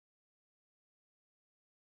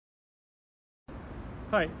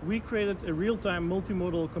Hi, we created a real-time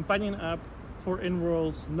multimodal companion app for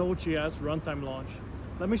Inworld's Node.js runtime launch.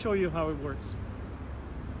 Let me show you how it works.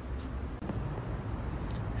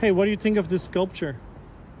 Hey, what do you think of this sculpture?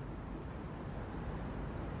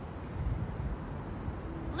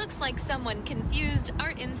 Looks like someone confused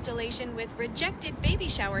art installation with rejected baby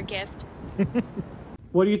shower gift.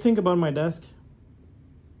 What do you think about my desk?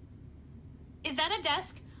 Is that a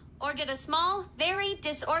desk? Or did a small, very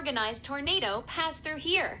disorganized tornado pass through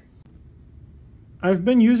here? I've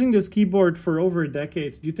been using this keyboard for over a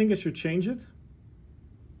decade. Do you think I should change it?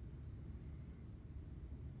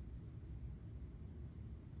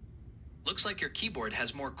 Looks like your keyboard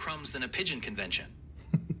has more crumbs than a pigeon convention.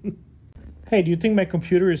 Hey, do you think my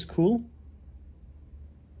computer is cool?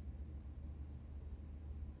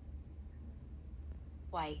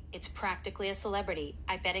 Why, it's practically a celebrity.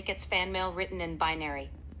 I bet it gets fan mail written in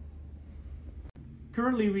binary.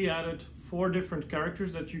 Currently, we added 4 different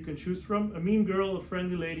characters that you can choose from: a mean girl, a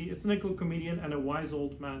friendly lady, a cynical comedian, and a wise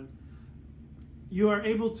old man. You are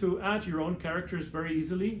able to add your own characters very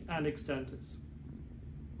easily and extend this.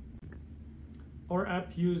 Our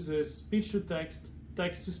app uses speech-to-text,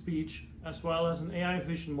 text-to-speech, as well as an AI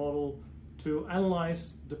vision model to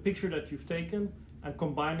analyze the picture that you've taken and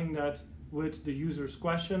combining that with the user's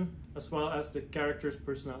question as well as the character's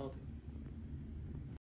personality.